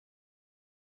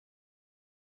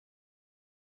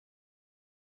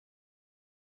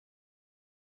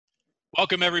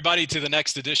Welcome, everybody, to the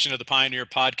next edition of the Pioneer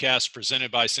Podcast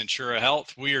presented by Centura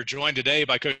Health. We are joined today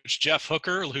by Coach Jeff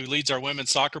Hooker, who leads our women's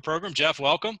soccer program. Jeff,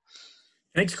 welcome.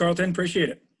 Thanks, Carlton. Appreciate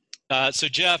it. So,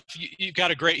 Jeff, you've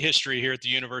got a great history here at the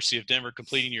University of Denver,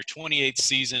 completing your 28th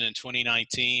season in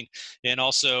 2019, and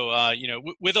also,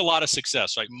 with a lot of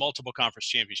success, like multiple conference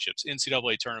championships,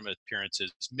 NCAA tournament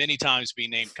appearances, many times being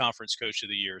named Conference Coach of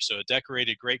the Year. So, a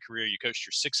decorated, great career. You coached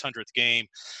your 600th game,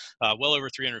 well over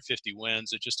 350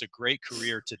 wins. It's just a great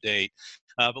career to date.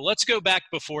 But let's go back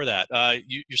before that.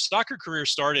 Your soccer career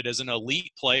started as an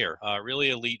elite player,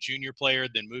 really elite junior player,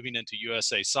 then moving into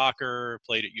USA Soccer,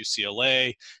 played at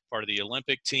UCLA, part of the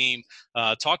Olympic team.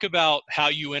 Talk about how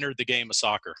you entered the game of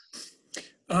soccer.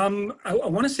 I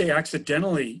want to say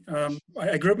accidentally.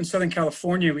 I grew up in Southern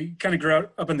California. We kind of grew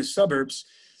up in the suburbs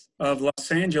of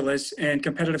Los Angeles, and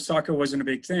competitive soccer wasn't a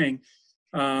big thing.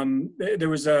 There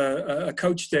was a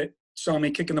coach that saw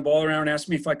me kicking the ball around, asked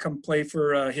me if I'd come play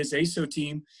for his ASO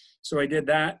team. So I did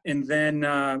that. And then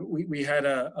we had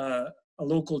a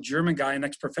local German guy, an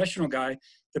ex-professional guy,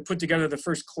 that put together the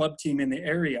first club team in the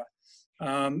area.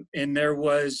 And there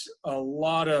was a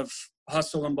lot of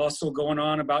hustle and bustle going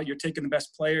on about you're taking the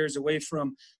best players away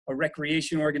from a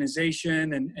recreation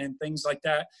organization and things like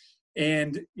that.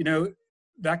 And,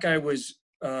 that guy was,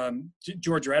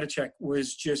 George Radicek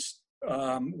was just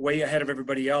way ahead of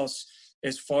everybody else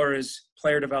as far as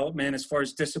player development, as far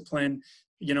as discipline,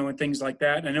 and things like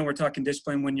that. And I know we're talking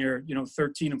discipline when you're,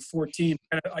 13 and 14.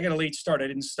 I got a late start. I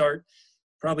didn't start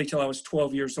probably till I was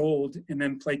 12 years old, and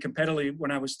then played competitively when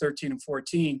I was 13 and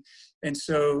 14. And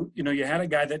so, you had a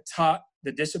guy that taught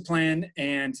the discipline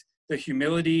and the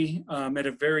humility at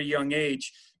a very young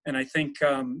age. And I think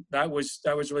that was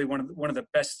really one of the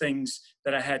best things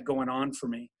that I had going on for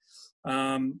me.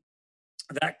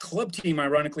 That club team,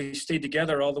 ironically, stayed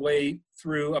together all the way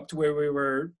through up to where we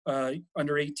were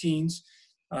under 18s.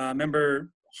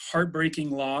 Remember, heartbreaking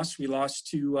loss. We lost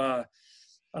to a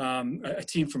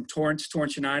team from Torrance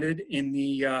United in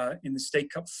the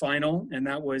State Cup final, and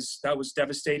that was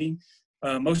devastating.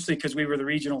 Mostly because we were the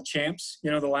regional champs,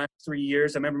 the last 3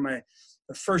 years. I remember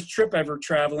the first trip ever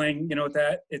traveling,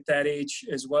 at that age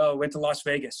as well. Went to Las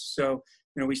Vegas, so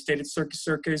we stayed at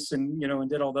Circus, and and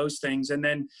did all those things, and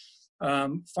then.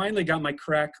 Finally got my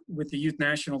crack with the youth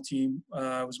national team.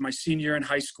 It was my senior year in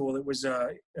high school. It was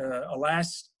a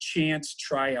last chance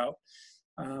tryout.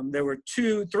 There were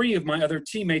 3 of my other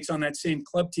teammates on that same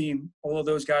club team. All of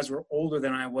those guys were older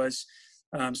than I was.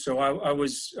 So I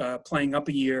was playing up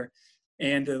a year.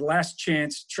 And the last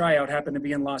chance tryout happened to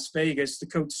be in Las Vegas. The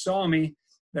coach saw me.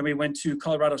 Then we went to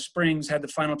Colorado Springs, had the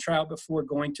final tryout before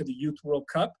going to the Youth World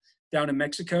Cup down in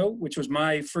Mexico, which was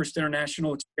my first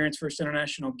international experience, first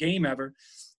international game ever.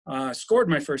 Scored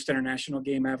my first international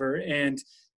game ever, and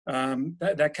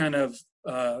that kind of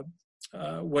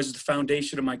was the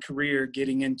foundation of my career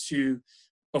getting into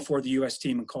before the U.S.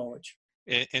 team in college.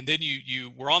 And then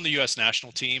you were on the U.S.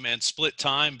 national team and split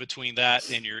time between that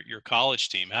and your college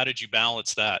team. How did you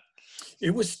balance that?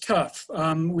 It was tough.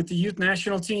 With the youth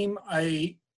national team,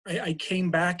 I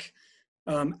came back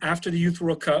after the Youth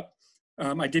World Cup.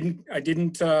 I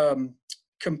didn't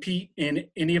compete in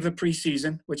any of the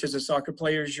preseason, which as a soccer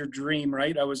player is your dream,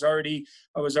 right? I was already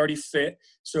fit.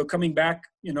 So coming back,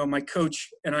 my coach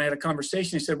and I had a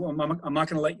conversation. He said, well, I'm not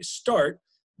going to let you start,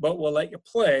 but we'll let you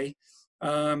play.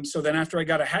 So then after I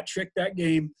got a hat trick that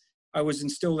game, I was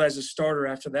instilled as a starter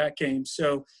after that game.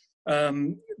 So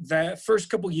that first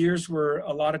couple years were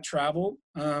a lot of travel.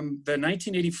 The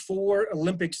 1984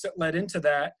 Olympics that led into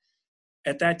that,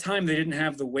 at that time, they didn't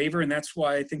have the waiver, and that's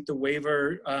why I think the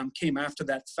waiver came after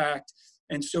that fact.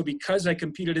 And so because I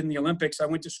competed in the Olympics, I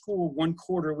went to school 1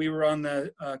 quarter. We were on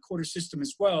the quarter system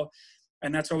as well,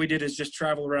 and that's all we did is just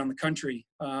travel around the country.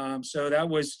 So that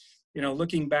was,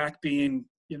 looking back being,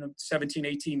 17,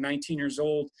 18, 19 years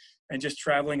old and just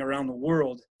traveling around the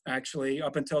world, actually,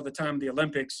 up until the time of the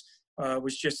Olympics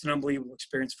was just an unbelievable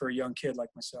experience for a young kid like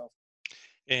myself.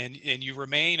 And you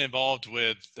remain involved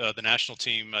with the national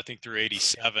team, I think, through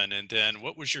 87. And then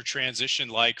what was your transition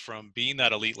like from being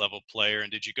that elite level player?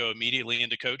 And did you go immediately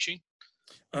into coaching?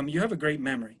 You have a great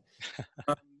memory.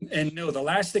 And no, the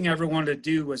last thing I ever wanted to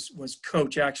do was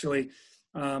coach, actually.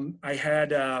 I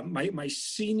had my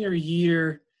senior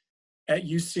year at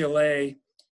UCLA.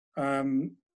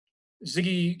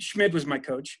 Ziggy Schmid was my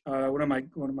coach, one of my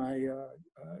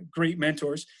great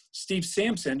mentors. Steve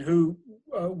Sampson, who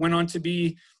went on to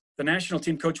be the national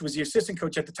team coach, was the assistant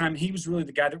coach at the time. He was really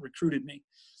the guy that recruited me.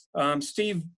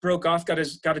 Steve broke off, got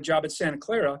a job at Santa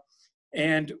Clara,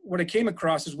 and what I came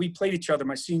across is we played each other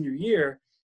my senior year,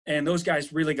 and those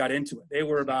guys really got into it. They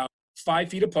were about 5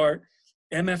 feet apart,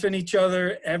 MFing each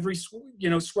other, every,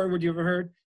 swear word you ever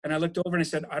heard. And I looked over and I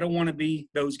said, I don't want to be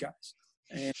those guys.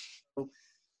 And so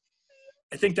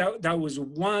I think that was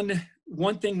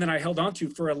one thing that I held on to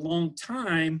for a long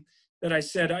time, that I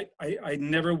said, I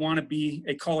never want to be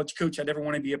a college coach. I never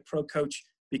want to be a pro coach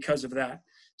because of that.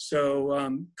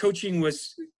 So coaching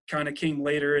came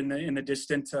later in the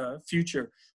distant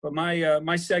future. But my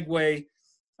segue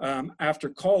after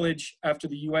college, after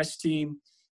the U.S. team,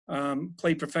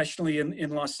 played professionally in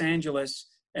Los Angeles,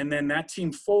 and then that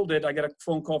team folded. I got a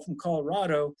phone call from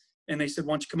Colorado, and they said,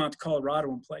 "Why don't you come out to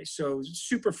Colorado and play?" So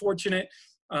super fortunate.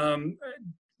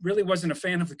 Really wasn't a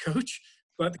fan of the coach,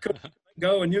 but the coach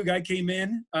a new guy came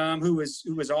in who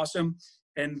was awesome,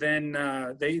 and then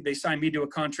they signed me to a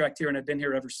contract here, and I've been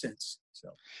here ever since.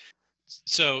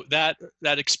 So that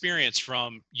experience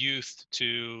from youth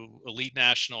to elite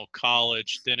national,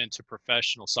 college, then into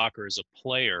professional soccer as a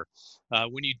player,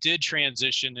 when you did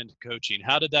transition into coaching,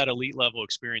 how did that elite level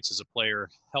experience as a player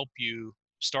help you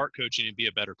start coaching and be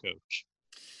a better coach?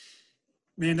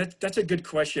 Man, that's a good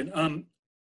question.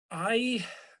 I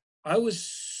was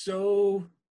so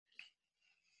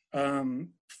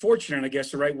fortunate, I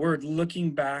guess the right word,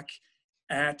 looking back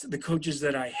at the coaches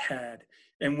that I had.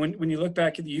 And when you look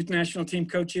back at the youth national team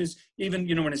coaches, even,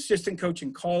 an assistant coach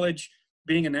in college,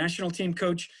 being a national team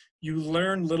coach, you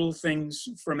learn little things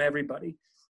from everybody.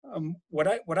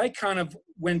 What I kind of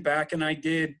went back and I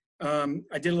did a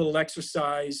little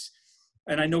exercise,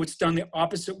 and I know it's done the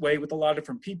opposite way with a lot of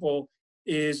different people,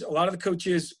 is a lot of the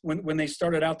coaches, when they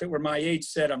started out that were my age,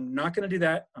 said, I'm not going to do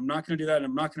that, I'm not going to do that,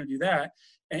 I'm not going to do that.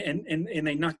 And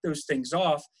they knocked those things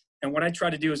off. And what I try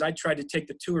to do is I try to take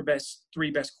the three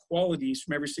best qualities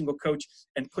from every single coach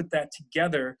and put that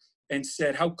together and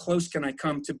said, how close can I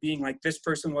come to being like this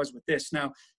person was with this?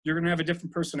 Now, you're going to have a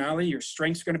different personality. Your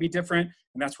strengths are going to be different.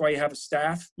 And that's why you have a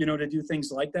staff, to do things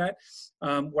like that.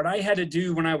 What I had to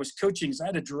do when I was coaching is I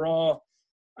had to draw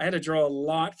a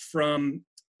lot from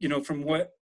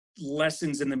what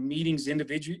lessons in the meetings,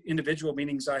 individual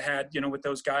meetings I had, with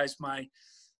those guys. My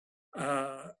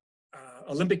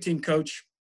Olympic team coach,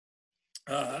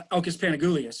 Alkis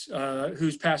Panagoulias,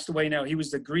 who's passed away now. He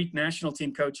was the Greek national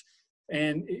team coach.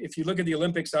 And if you look at the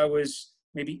Olympics, I was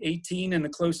maybe 18, and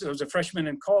I was a freshman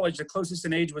in college. The closest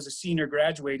in age was a senior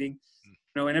graduating,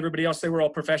 and everybody else, they were all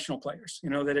professional players,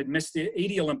 that had missed the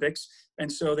 80 Olympics.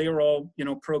 And so they were all,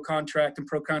 pro contract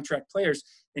players.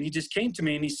 And he just came to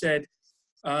me and he said,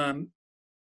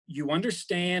 you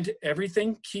understand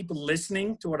everything. Keep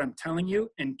listening to what I'm telling you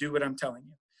and do what I'm telling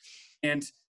you. And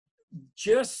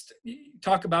just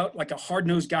talk about like a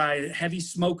hard-nosed guy, a heavy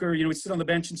smoker, would sit on the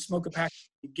bench and smoke a pack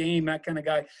a game, that kind of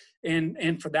guy.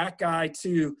 And for that guy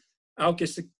to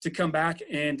Alkis to come back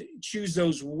and choose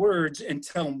those words and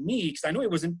tell me, because I know he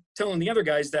wasn't telling the other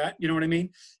guys that, you know what I mean?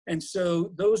 And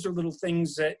so those are little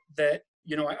things that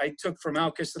I took from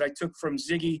Alkis, that I took from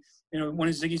Ziggy. One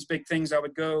of Ziggy's big things, I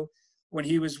would go when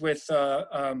he was with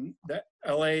the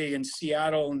LA and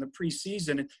Seattle in the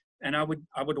preseason, and I would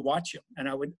watch him, and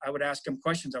I would ask him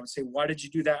questions. I would say, why did you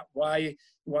do that? Why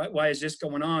is this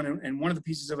going on? And one of the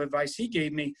pieces of advice he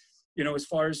gave me, as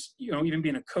far as, even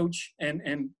being a coach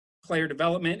and player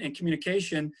development and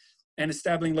communication and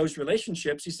establishing those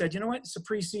relationships, he said, you know what? It's a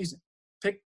preseason.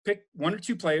 Pick one or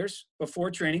two players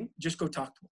before training, just go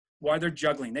talk to them. Why they're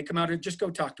juggling. They come out and just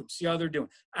go talk to them, see how they're doing.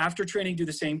 After training, do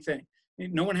the same thing.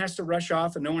 No one has to rush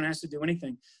off and no one has to do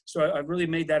anything. So I really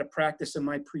made that a practice in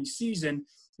my preseason,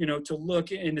 to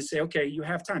look and to say, okay, you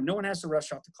have time. No one has to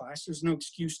rush off to class. There's no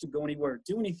excuse to go anywhere or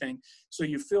do anything. So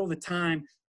you fill the time,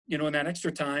 in that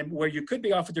extra time where you could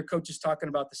be off with your coaches talking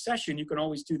about the session. You can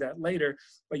always do that later,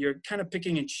 but you're kind of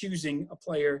picking and choosing a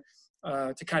player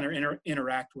to kind of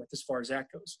interact with as far as that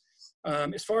goes.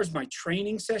 As far as my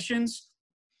training sessions,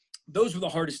 those were the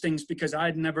hardest things because I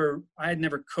had never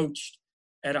coached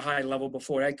at a high level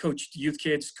before. I coached youth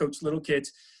kids, coached little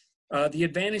kids. The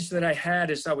advantage that I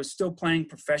had is I was still playing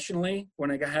professionally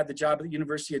when I had the job at the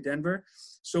University of Denver.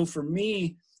 So for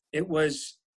me, it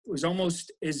was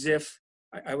almost as if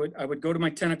I would go to my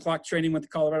 10 o'clock training with the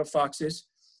Colorado Foxes,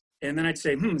 and then I'd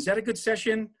say, is that a good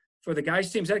session for the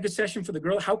guys' team? Is that a good session for the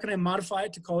girl? How can I modify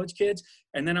it to college kids?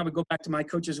 And then I would go back to my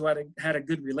coaches who I had a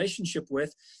good relationship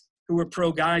with, who were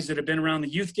pro guys that had been around the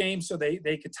youth game, so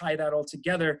they could tie that all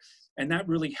together. And that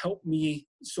really helped me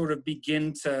sort of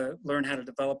begin to learn how to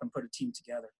develop and put a team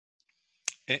together.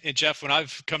 And Jeff, when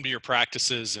I've come to your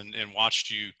practices and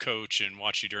watched you coach and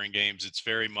watch you during games, it's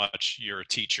very much you're a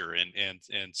teacher, and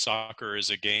soccer is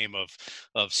a game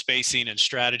of spacing and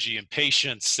strategy and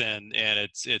patience, and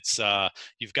it's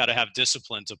you've got to have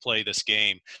discipline to play this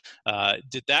game.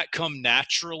 Did that come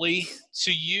naturally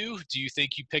to you? Do you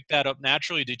think you picked that up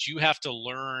naturally? Did you have to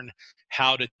learn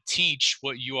how to teach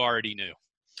what you already knew?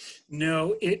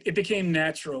 No, it became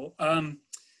natural.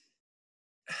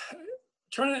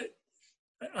 Trying to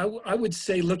I would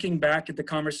say, looking back at the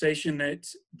conversation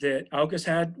that August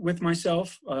had with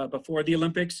myself before the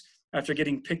Olympics, after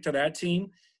getting picked to that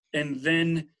team, and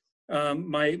then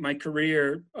my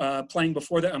career playing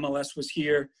before the MLS was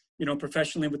here,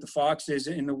 professionally with the Foxes,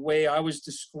 in the way I was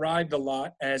described a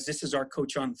lot as, this is our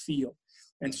coach on the field.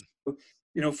 And so,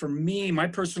 for me, my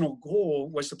personal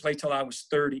goal was to play till I was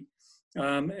 30.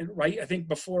 Right, I think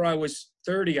before I was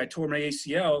 30, I tore my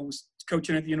ACL. Was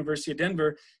coaching at the University of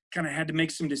Denver, kind of had to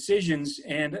make some decisions.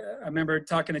 And I remember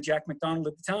talking to Jack McDonald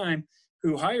at the time,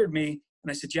 who hired me. And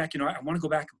I said, Jack, I want to go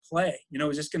back and play.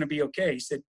 Is this going to be okay? He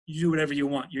said, you do whatever you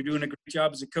want. You're doing a great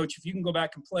job as a coach. If you can go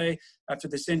back and play after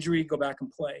this injury, go back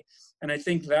and play. And I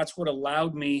think that's what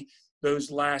allowed me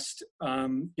those last,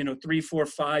 3, 4,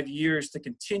 5 years to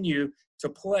continue to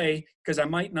play, because I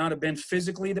might not have been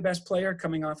physically the best player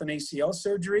coming off an ACL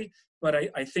surgery, but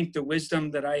I think the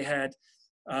wisdom that I had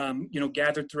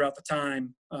gathered throughout the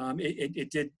time, it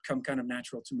did come kind of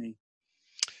natural to me.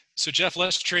 So Jeff,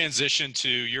 let's transition to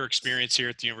your experience here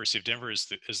at the University of Denver as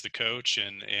the coach,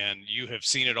 and you have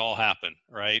seen it all happen,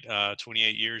 right?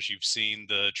 28 years, you've seen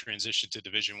the transition to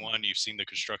Division I, you've seen the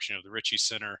construction of the Ritchie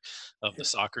Center, of the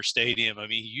soccer stadium. I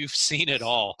mean, you've seen it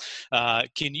all.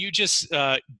 Can you just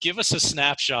give us a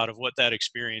snapshot of what that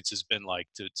experience has been like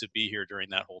to be here during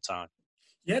that whole time?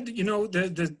 Yeah,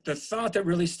 the thought that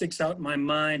really sticks out in my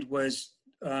mind was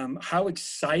how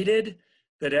excited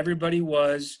that everybody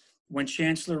was when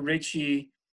Chancellor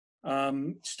Ritchie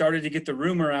started to get the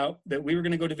rumor out that we were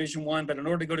going to go Division I, but in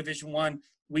order to go Division I,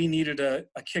 we needed a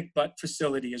kick butt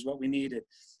facility is what we needed.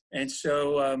 And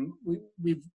so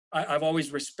I've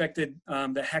always respected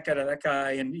the heck out of that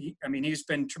guy. And he's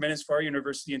been tremendous for our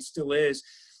university and still is.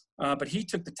 But he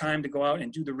took the time to go out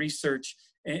and do the research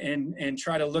and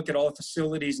try to look at all the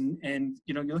facilities. And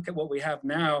you look at what we have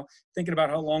now, thinking about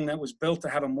how long that was built to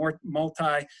have a more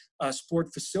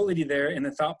multi-sport facility there, and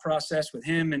the thought process with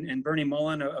him and Bernie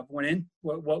Mullen of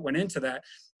what went into that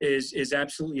is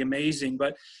absolutely amazing.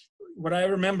 But what I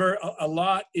remember a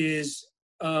lot is,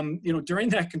 during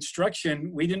that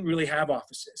construction, we didn't really have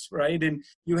offices, right? And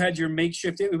you had your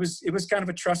makeshift. It was kind of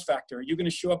a trust factor. Are you going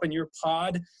to show up in your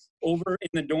pod over in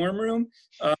the dorm room,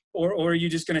 or are you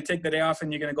just going to take the day off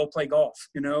and you're going to go play golf?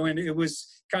 And it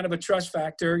was kind of a trust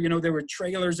factor. There were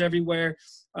trailers everywhere,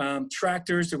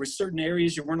 tractors. There were certain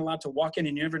areas you weren't allowed to walk in,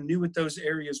 and you never knew what those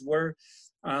areas were.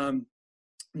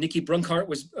 Nikki Brunkart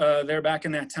was there back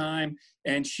in that time,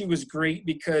 and she was great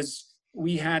because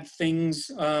we had things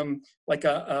like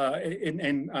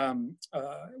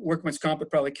workman's comp would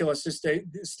probably kill us this day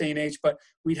and age, but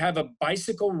we'd have a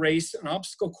bicycle race, an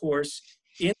obstacle course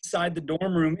inside the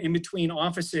dorm room in between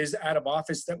offices, out of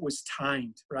office, that was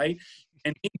timed, right?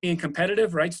 And being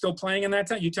competitive, right? Still playing in that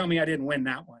time. You tell me I didn't win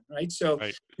that one, right? So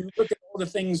right. You look at all the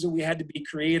things that we had to be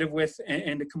creative with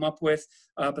and to come up with.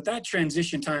 But that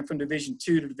transition time from Division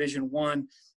II to Division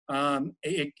I,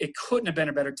 it couldn't have been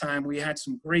a better time. We had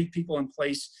some great people in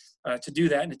place to do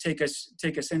that and to take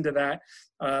us into that.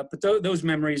 But those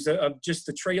memories of just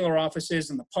the trailer offices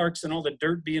and the parks and all the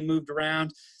dirt being moved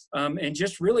around, and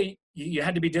just really, you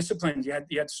had to be disciplined. You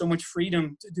had so much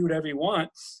freedom to do whatever you want,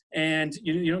 and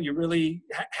you really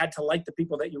had to like the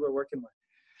people that you were working with.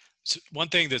 So one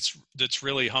thing that's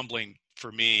really humbling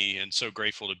for me, and so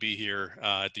grateful to be here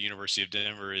at the University of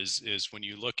Denver, is when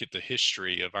you look at the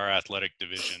history of our athletic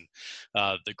division,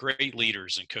 the great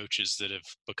leaders and coaches that have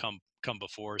come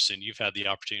before us, and you've had the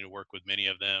opportunity to work with many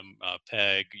of them.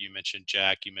 Peg, you mentioned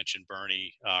Jack, you mentioned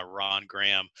Bernie, Ron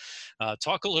Graham.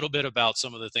 Talk a little bit about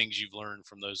some of the things you've learned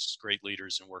from those great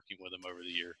leaders and working with them over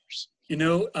the years.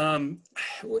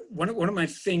 One of my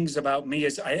things about me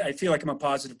is I feel like I'm a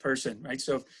positive person, right?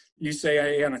 So if you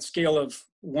say on a scale of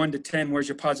 1 to 10, where's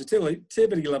your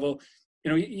positivity level?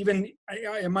 Even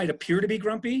I might appear to be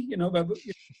grumpy, but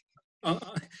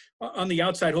on the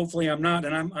outside, hopefully I'm not,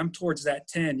 and I'm towards that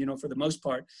 10, for the most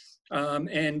part.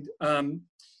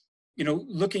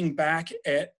 Looking back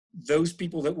at those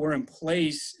people that were in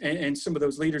place and some of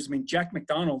those leaders, Jack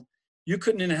McDonald, you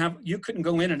couldn't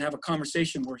go in and have a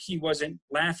conversation where he wasn't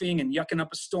laughing and yucking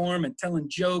up a storm and telling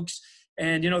jokes.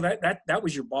 And, that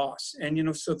was your boss.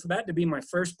 And, so for that to be my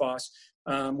first boss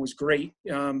was great.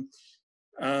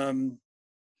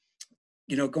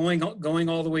 going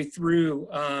all the way through,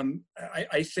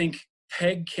 I think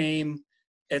Peg came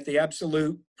at the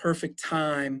absolute perfect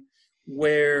time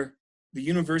where the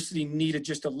university needed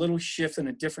just a little shift and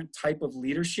a different type of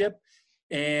leadership.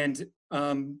 And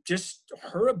just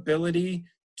her ability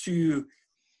to,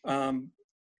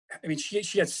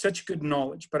 she had such good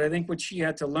knowledge, but I think what she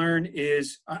had to learn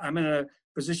is I'm in a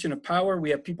position of power. We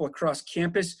have people across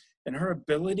campus, and her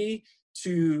ability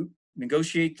to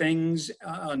negotiate things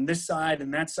on this side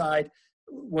and that side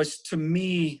to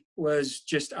me was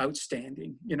just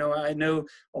outstanding. I know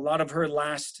a lot of her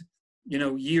last,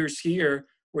 years here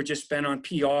were just spent on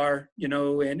PR,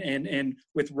 and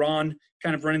with Ron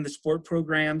kind of running the sport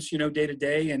programs, day to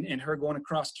day, and her going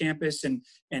across campus and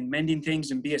mending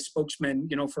things and be a spokesman,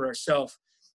 for herself.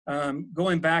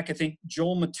 Going back, I think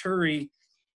Joel Maturi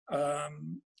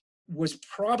was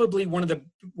probably one of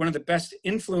the best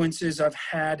influences I've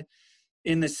had,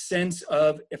 in the sense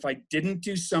of if I didn't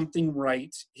do something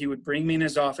right, he would bring me in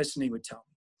his office and he would tell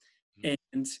me.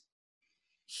 And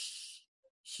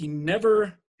he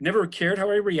never cared how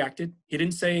I reacted. He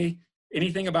didn't say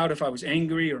anything about if I was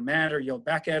angry or mad or yelled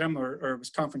back at him or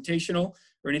was confrontational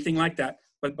or anything like that.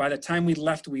 But by the time we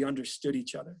left, we understood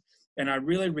each other. And I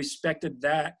really respected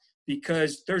that,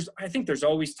 because I think there's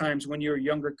always times when you're a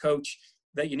younger coach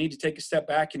that you need to take a step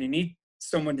back and you need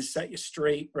someone to set you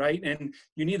straight, right? And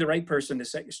you need the right person to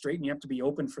set you straight, and you have to be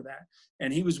open for that.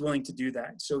 And he was willing to do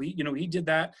that. So he did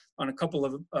that on a couple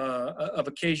of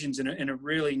occasions in a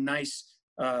really nice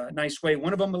way.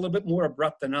 One of them a little bit more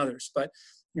abrupt than others, but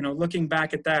looking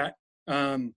back at that,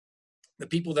 the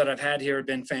people that I've had here have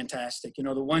been fantastic.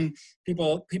 The one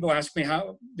people ask me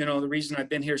how, the reason I've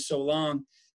been here so long,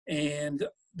 and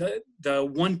the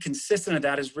one consistent of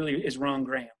that is Ron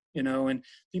Graham. And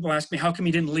people ask me, how come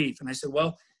you didn't leave? And I said,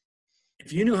 well,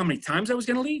 if you knew how many times I was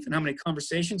going to leave and how many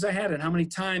conversations I had and how many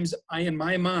times I, in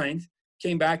my mind,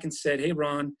 came back and said, hey,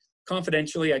 Ron,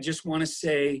 confidentially, I just want to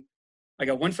say, I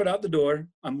got one foot out the door.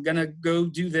 I'm going to go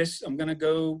do this. I'm going to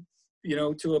go,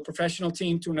 to a professional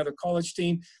team, to another college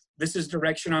team. This is the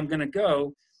direction I'm going to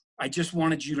go. I just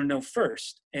wanted you to know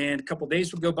first. And a couple of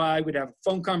days would go by. We'd have a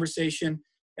phone conversation,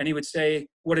 and he would say,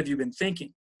 what have you been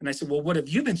thinking? And I said, well, what have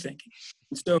you been thinking?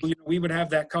 And so, we would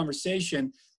have that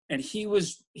conversation, and he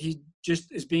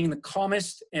just is being the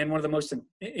calmest and one of the most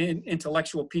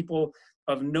intellectual people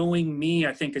of knowing me,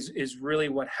 I think is really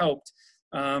what helped.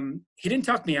 He didn't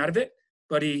talk me out of it,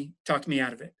 but he talked me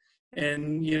out of it.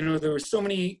 And, there were so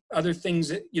many other things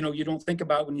that, you don't think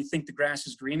about when you think the grass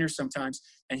is greener sometimes.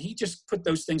 And he just put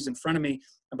those things in front of me.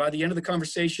 And by the end of the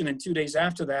conversation and 2 days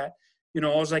after that,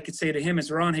 all I could say to him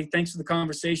is, Ron, hey, thanks for the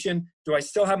conversation. Do I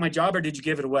still have my job, or did you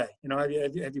give it away?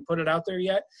 Have you put it out there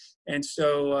yet? And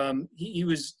so he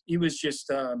was just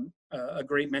a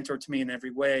great mentor to me in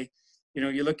every way.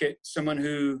 You look at someone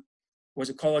who was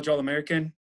a college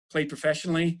All-American, played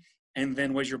professionally, and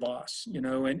then was your boss,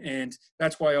 and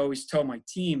that's why I always tell my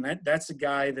team that's a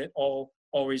guy that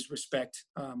always respect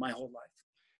my whole life.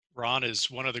 Ron is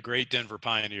one of the great Denver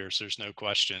Pioneers. There's no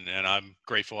question. And I'm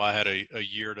grateful I had a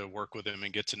year to work with him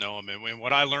and get to know him. And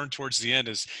what I learned towards the end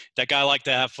is that guy liked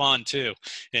to have fun too.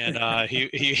 And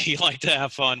he liked to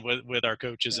have fun with our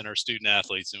coaches and our student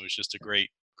athletes. And it was just a great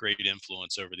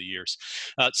influence over the years.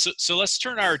 So let's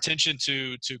turn our attention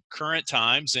to current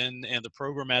times and the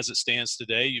program as it stands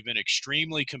today. You've been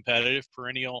extremely competitive,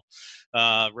 perennial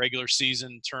regular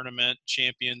season tournament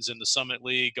champions in the Summit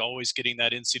League, always getting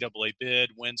that NCAA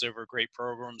bid, wins over great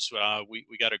programs. We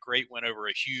got a great win over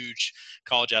a huge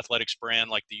college athletics brand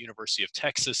like the University of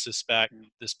Texas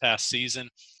this past season.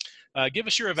 Give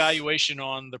us your evaluation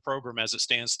on the program as it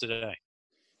stands today.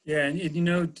 Yeah,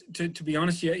 and to be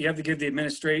honest, you have to give the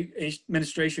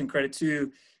administration credit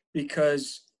too,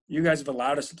 because you guys have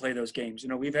allowed us to play those games.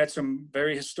 We've had some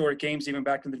very historic games, even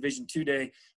back in the Division II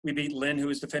day. We beat Lynn, who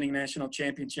was defending national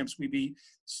championships. We beat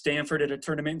Stanford at a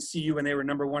tournament in CU when they were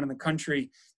number one in the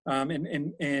country.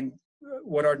 And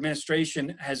what our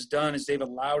administration has done is they've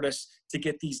allowed us to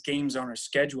get these games on our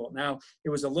schedule. Now, it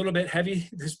was a little bit heavy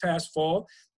this past fall.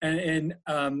 And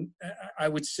I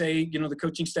would say, the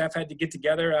coaching staff had to get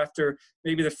together after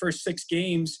maybe the first 6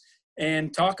 games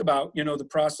and talk about, the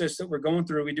process that we're going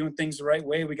through. Are we doing things the right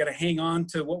way? We got to hang on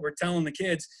to what we're telling the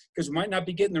kids, because we might not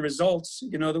be getting the results,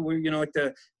 that we're, like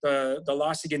the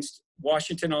loss against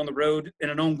Washington on the road in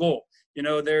an own goal.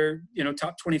 They're,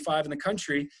 top 25 in the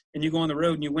country, and you go on the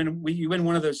road and you win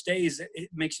one of those days. It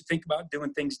makes you think about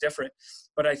doing things different.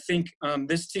 But I think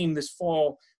this team this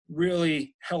fall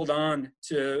really held on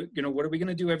to, what are we going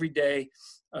to do every day?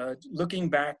 Looking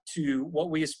back to what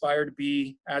we aspire to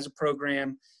be as a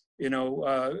program,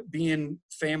 being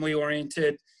family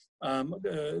oriented,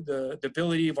 the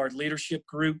ability of our leadership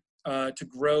group to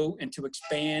grow and to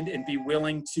expand and be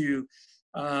willing to,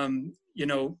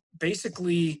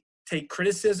 basically take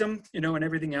criticism, and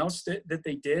everything else that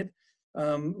they did.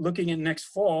 Looking at next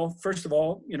fall, first of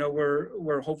all,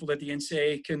 we're hopeful that the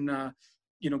NCAA can,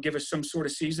 give us some sort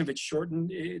of season. If it's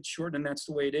shortened, and that's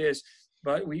the way it is.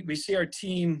 But we see our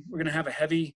team, we're going to have a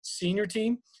heavy senior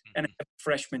team and a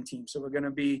freshman team. So we're going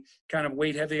to be kind of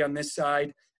weight heavy on this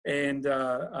side and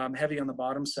heavy on the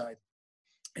bottom side.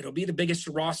 It'll be the biggest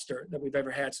roster that we've ever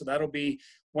had. So that'll be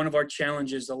one of our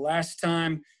challenges. The last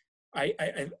time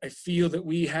I feel that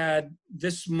we had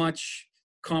this much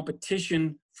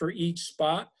competition for each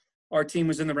spot, our team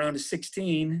was in the round of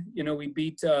 16. We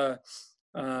beat forget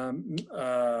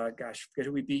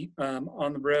who we beat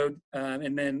on the road,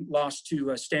 and then lost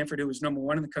to Stanford, who was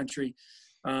 #1 in the country.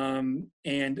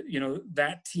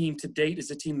 That team to date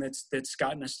is a team that's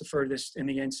gotten us the furthest in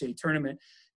the NCAA tournament.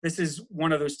 This is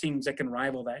one of those teams that can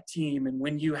rival that team. And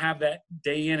when you have that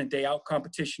day in and day out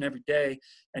competition every day,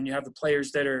 and you have the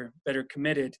players that are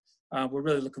committed, we're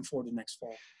really looking forward to next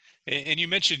fall. And you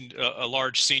mentioned a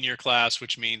large senior class,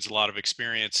 which means a lot of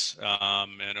experience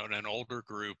and an older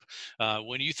group.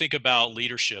 When you think about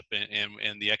leadership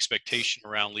and the expectation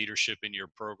around leadership in your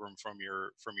program from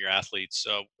your athletes,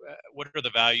 what are the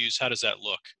values? How does that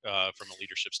look from a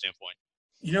leadership standpoint?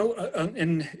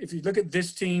 And if you look at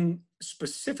this team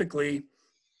specifically,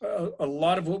 a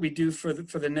lot of what we do for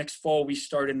the next fall, we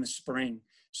start in the spring.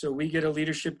 So we get a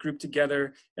leadership group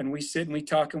together, and we sit and we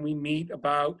talk and we meet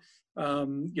about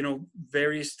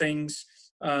various things.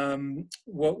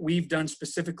 What we've done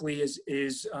specifically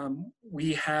is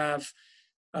we have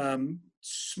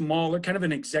smaller, kind of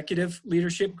an executive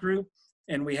leadership group,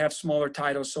 and we have smaller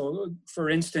titles. So for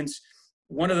instance,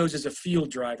 one of those is a field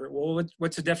driver. Well,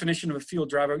 what's the definition of a field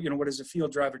driver? What does a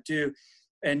field driver do?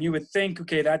 And you would think,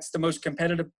 okay, that's the most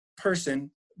competitive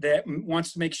person that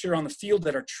wants to make sure on the field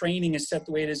that our training is set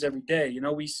the way it is every day.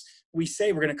 We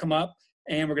say we're going to come up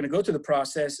and we're going to go through the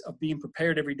process of being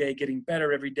prepared every day, getting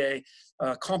better every day,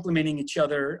 complimenting each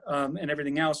other and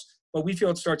everything else. But we feel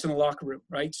it starts in the locker room,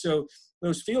 right? So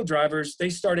those field drivers, they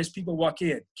start as people walk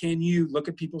in. Can you look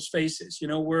at people's faces?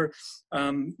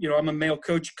 I'm a male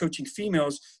coach coaching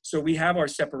females, so we have our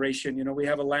separation. We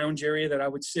have a lounge area that I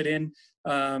would sit in,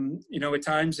 at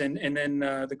times, and then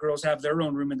the girls have their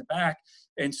own room in the back.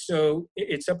 And so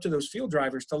it's up to those field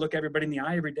drivers to look everybody in the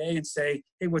eye every day and say,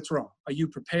 hey, what's wrong? Are you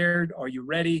prepared? Are you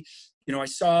ready? I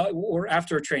saw, or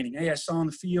after a training, hey, I saw on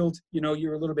the field, you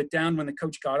were a little bit down when the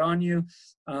coach got on you.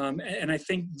 And I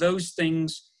think those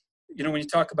things, when you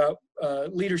talk about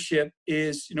leadership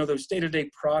is, those day-to-day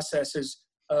processes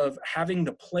of having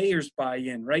the players buy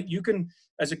in, right? You can,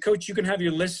 as a coach, you can have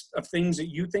your list of things that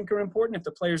you think are important. If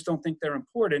the players don't think they're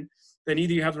important, then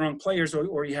either you have the wrong players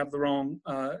or you have the wrong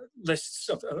lists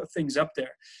of things up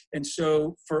there. And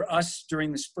so for us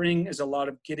during the spring is a lot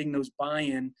of getting those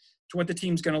buy-in to what the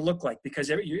team's going to look like, because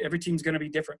every team's going to be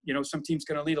different. Some team's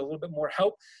going to need a little bit more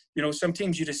help. Some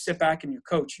teams you just sit back and you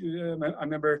coach. I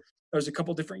remember there was a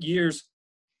couple different years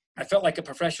I felt like a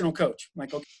professional coach. I'm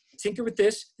like, okay, tinker with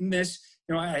this and this.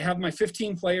 I have my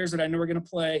 15 players that I know are going to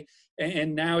play,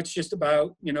 and now it's just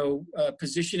about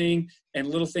positioning and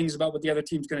little things about what the other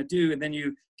team's going to do. And then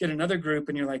you get another group,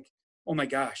 and you're like, oh my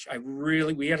gosh,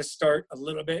 we got to start a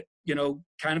little bit,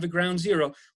 kind of a ground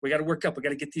zero. We got to work up. We got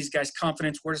to get these guys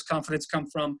confidence. Where does confidence come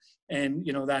from? And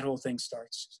that whole thing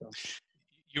starts. So.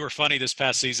 You were funny this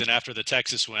past season after the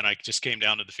Texas win. I just came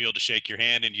down to the field to shake your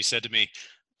hand, and you said to me,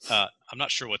 I'm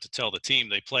not sure what to tell the team.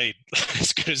 They played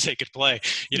as good as they could play.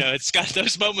 It's got,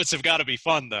 those moments have got to be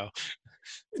fun though.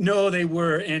 No, they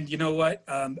were. And you know what?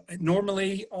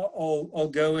 Normally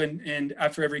I'll go and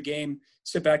after every game,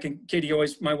 sit back, and Katie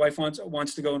my wife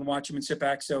wants to go and watch them and sit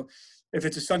back. So if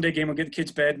it's a Sunday game, we'll get the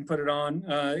kids bed and put it on,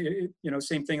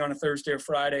 same thing on a Thursday or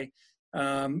Friday.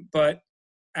 But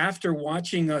after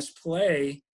watching us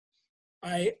play,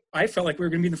 I felt like we were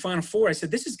going to be in the Final Four. I said,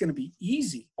 this is going to be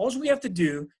easy. All we have to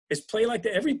do is play like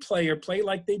every player play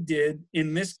like they did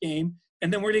in this game,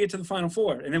 and then we're going to get to the Final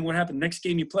Four. And then what happened? Next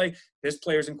game you play, this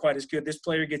player isn't quite as good. This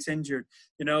player gets injured,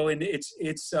 and it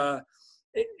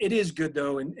is good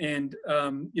though. And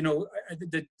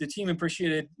the team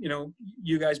appreciated,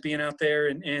 you guys being out there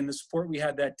and the support we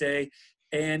had that day.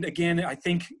 And again, I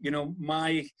think,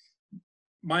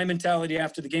 my mentality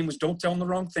after the game was don't tell them the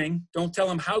wrong thing. Don't tell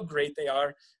them how great they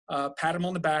are. Pat them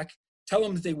on the back. Tell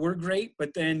them that they were great, but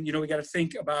then, we got to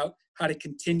think about how to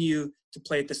continue to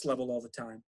play at this level all the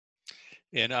time.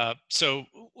 And so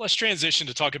let's transition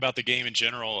to talk about the game in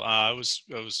general. I was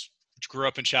grew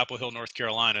up in Chapel Hill, North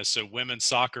Carolina, so women's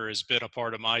soccer has been a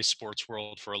part of my sports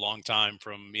world for a long time,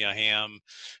 from Mia Hamm,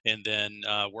 and then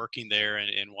working there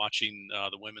and watching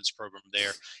the women's program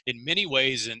there. In many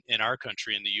ways, in our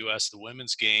country, in the U.S., the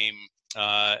women's game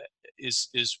uh, is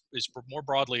more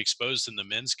broadly exposed than the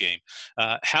men's game.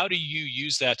 How do you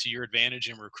use that to your advantage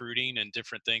in recruiting and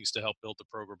different things to help build the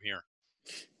program here?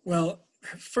 Well,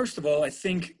 first of all, I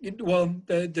think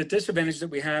the disadvantage that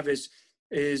we have is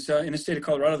in the state of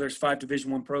Colorado, there's 5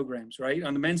 Division I programs, right?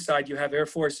 On the men's side, you have Air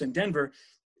Force and Denver,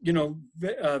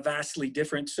 vastly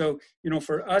different. So,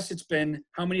 for us, it's been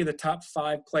how many of the top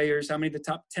 5 players, how many of the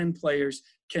top 10 players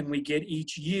can we get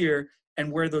each year,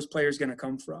 and where are those players going to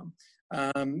come from?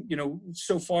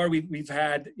 So far we've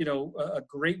had, a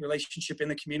great relationship in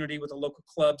the community with the local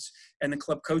clubs and the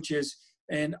club coaches.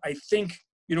 And I think,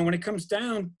 when it comes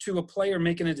down to a player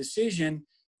making a decision,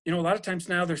 a lot of times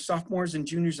now they're sophomores and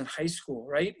juniors in high school,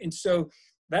 right? And so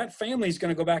that family is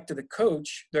going to go back to the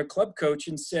coach, their club coach,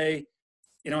 and say,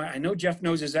 I know Jeff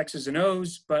knows his X's and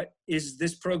O's, but is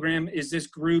this program, is this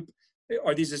group,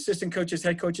 are these assistant coaches,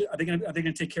 head coaches, are they going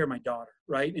to take care of my daughter,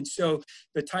 right? And so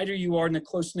the tighter you are and the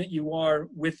close-knit you are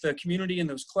with the community and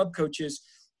those club coaches,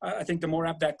 I think the more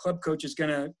apt that club coach is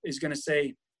going to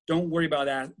say, don't worry about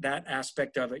that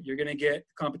aspect of it. You're going to get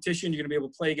competition. You're going to be able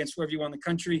to play against whoever you want in the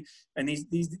country. And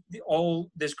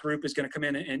this group is going to come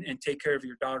in and take care of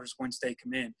your daughters once they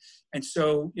come in. And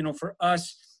so, for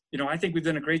us, I think we've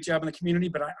done a great job in the community,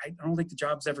 but I don't think the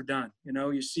job's ever done.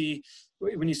 You see,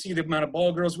 when you see the amount of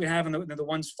ball girls we have and the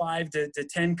ones 5 to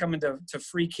 10 coming to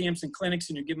free camps and clinics,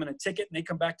 and you give them a ticket and they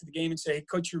come back to the game and say, hey,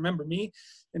 coach, you remember me?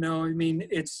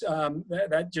 It's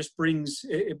that just brings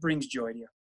joy to you.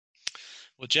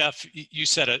 Well, Jeff, you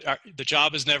said it. The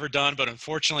job is never done, but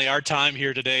unfortunately our time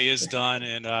here today is done.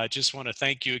 And I just want to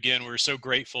thank you again. We're so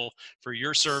grateful for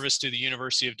your service to the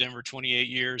University of Denver, 28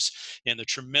 years, and the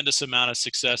tremendous amount of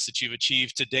success that you've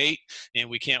achieved to date. And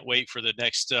we can't wait for the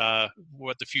next,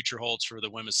 what the future holds for the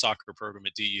women's soccer program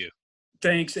at DU.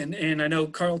 Thanks. And I know,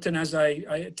 Carlton, as I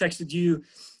texted you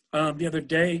the other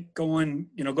day, going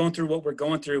through what we're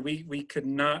going through, we could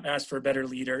not ask for a better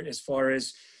leader as far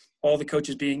as all the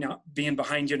coaches being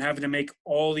behind you and having to make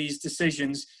all these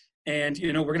decisions. And,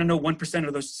 we're going to know 1%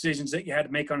 of those decisions that you had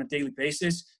to make on a daily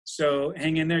basis. So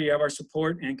hang in there. You have our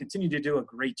support and continue to do a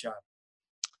great job.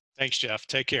 Thanks, Jeff.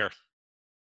 Take care.